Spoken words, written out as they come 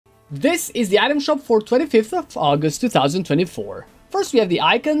This is the item shop for 25th of August 2024. First we have the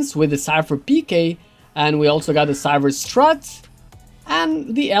icons with the Cypher PK, and we also got the Cypher Strut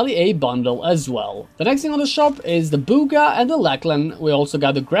and the LEA bundle as well. The next thing on the shop is the Booga and the Lachlan. We also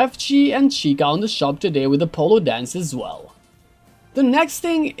got the Graf G and Chica on the shop today with the Polo Dance as well. The next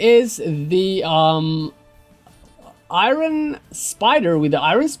thing is the Iron Spider with the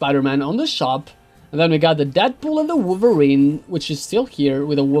Iron Spider-Man on the shop. And then we got the Deadpool and the Wolverine, which is still here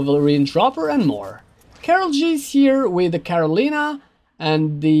with a Wolverine dropper and more. Carol G is here with the Carolina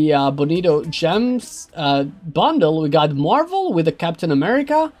and the Bonito Gems bundle. We got Marvel with the Captain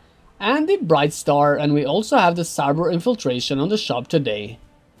America and the Bright Star, and we also have the Cyber Infiltration on the shop today.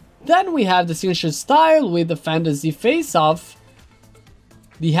 Then we have the Signature Style with the Fantasy Face Off.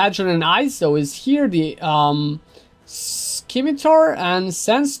 The Hadron and ISO is here, the Scimitar and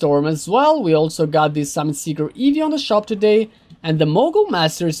Sandstorm as well. We also got the Summit Seeker Eevee on the shop today, and the Mogul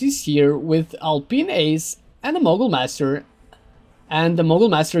Masters is here with Alpine Ace and the Mogul Master and the Mogul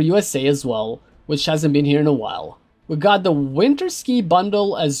Master USA as well, which hasn't been here in a while. We got the Winter Ski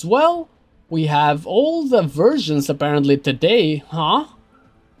bundle as well. We have all the versions apparently today, huh?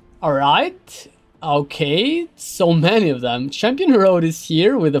 Alright, okay, so many of them. Champion Road is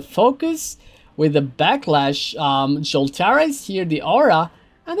here with the Focus, with the Backlash, Joltara is here, the Aura,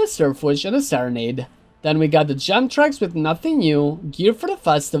 and the Surfwish and the Serenade. Then we got the Gem Tracks with Nothing New, Gear for the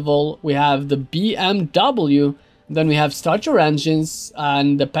Festival, we have the BMW, then we have Start Your Engines,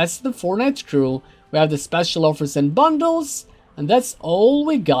 and the Pest of the Fortnite Crew. We have the Special Offers and Bundles, and that's all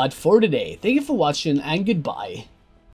we got for today. Thank you for watching, and goodbye.